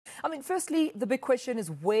I mean, firstly, the big question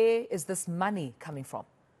is, where is this money coming from?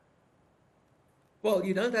 Well,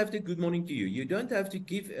 you don't have to, good morning to you. You don't have to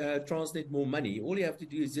give Transnet more money. All you have to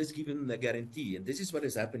do is just give them the guarantee. And this is what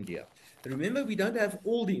has happened here. Remember, we don't have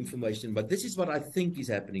all the information, but this is what I think is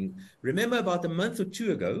happening. Remember, about a month or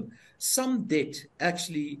two ago, some debt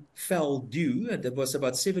actually fell due. And there was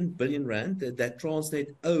about 7 billion rand that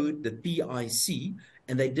Transnet owed the PIC,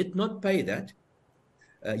 and they did not pay that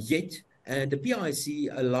yet. And the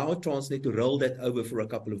PIC allowed Transnet to roll that over for a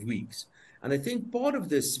couple of weeks. And I think part of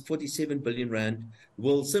this 47 billion rand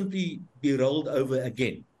will simply be rolled over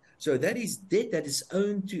again. So that is debt that is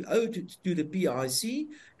owed to the PIC,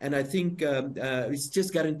 and I think it's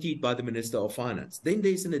just guaranteed by the Minister of Finance. Then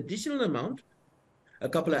there's an additional amount, a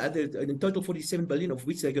couple of other, in total 47 billion, of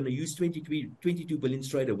which they're going to use 22 billion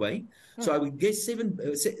straight away. So I would guess 7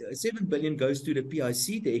 billion goes to the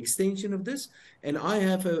PIC, the extension of this. And I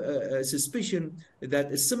have a suspicion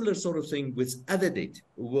that a similar sort of thing with other debt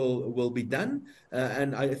will be done.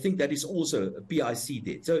 And I think that is also a PIC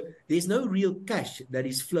debt. So there's no real cash that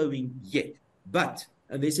is flowing yet. But,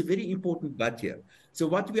 and there's a very important but here. So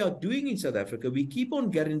what we are doing in South Africa, we keep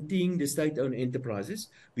on guaranteeing the state-owned enterprises.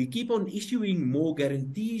 We keep on issuing more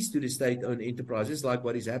guarantees to the state-owned enterprises, like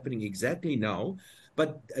what is happening exactly now.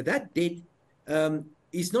 But that debt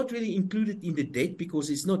is not really included in the debt because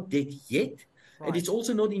it's not debt yet. Right. And it's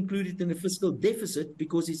also not included in the fiscal deficit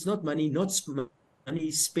because it's not money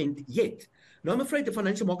spent yet. Now, I'm afraid the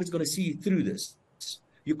financial market is going to see through this.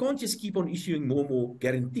 You can't just keep on issuing more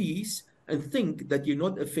guarantees and think that you're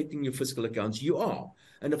not affecting your fiscal accounts. You are.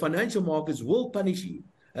 And the financial markets will punish you.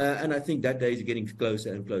 And I think that day is getting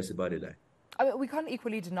closer and closer by the day. I mean, we can't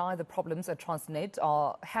equally deny the problems at Transnet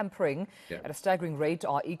are hampering at a staggering rate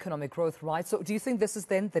our economic growth, right? So do you think this is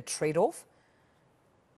then the trade-off?